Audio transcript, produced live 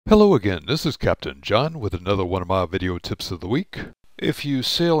Hello again, this is Captain John with another one of my video tips of the week. If you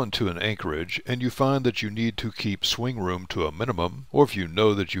sail into an anchorage and you find that you need to keep swing room to a minimum, or if you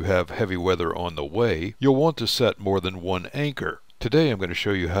know that you have heavy weather on the way, you'll want to set more than one anchor. Today I'm going to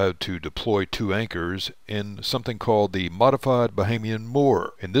show you how to deploy two anchors in something called the Modified Bahamian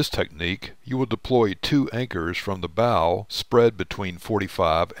Moor. In this technique, you will deploy two anchors from the bow spread between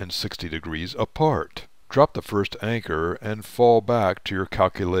 45 and 60 degrees apart. Drop the first anchor and fall back to your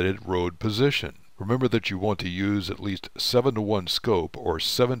calculated rode position. Remember that you want to use at least 7-to-1 scope or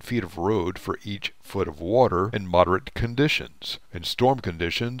 7 feet of rode for each foot of water in moderate conditions. In storm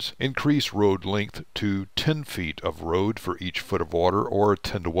conditions, increase rode length to 10 feet of rode for each foot of water or a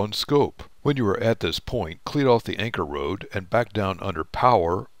 10-to-1 scope. When you are at this point, cleat off the anchor rode and back down under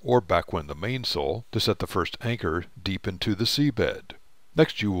power or backwind the mainsail to set the first anchor deep into the seabed.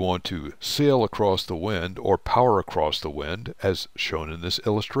 Next, you want to sail across the wind or power across the wind as shown in this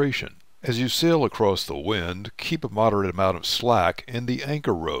illustration. As you sail across the wind, keep a moderate amount of slack in the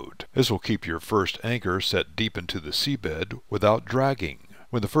anchor rode. This will keep your first anchor set deep into the seabed without dragging.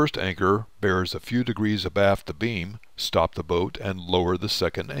 When the first anchor bears a few degrees abaft the beam, stop the boat and lower the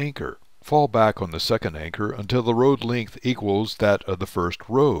second anchor. Fall back on the second anchor until the rode length equals that of the first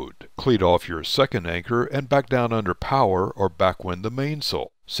rode. Cleat off your second anchor and back down under power or backwind the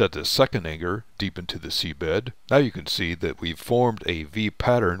mainsail. Set the second anchor deep into the seabed. Now you can see that we've formed a V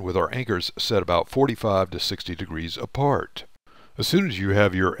pattern with our anchors set about 45 to 60 degrees apart. As soon as you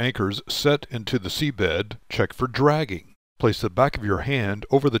have your anchors set into the seabed, check for dragging. Place the back of your hand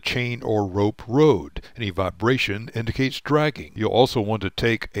over the chain or rope rode. Any vibration indicates dragging. You'll also want to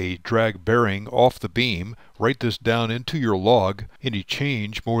take a drag bearing off the beam. Write this down into your log. Any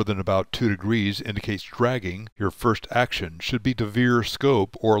change more than about 2 degrees indicates dragging. Your first action should be to veer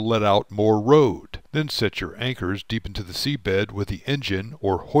scope or let out more rode. Then set your anchors deep into the seabed with the engine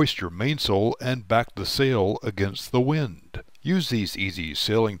or hoist your mainsail and back the sail against the wind. Use these easy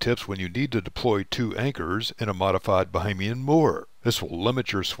sailing tips when you need to deploy two anchors in a modified Bahamian moor. This will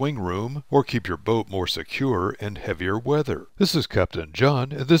limit your swing room or keep your boat more secure in heavier weather. This is Captain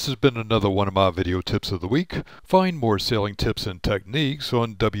John, and this has been another one of my video tips of the week. Find more sailing tips and techniques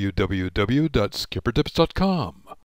on www.skippertips.com.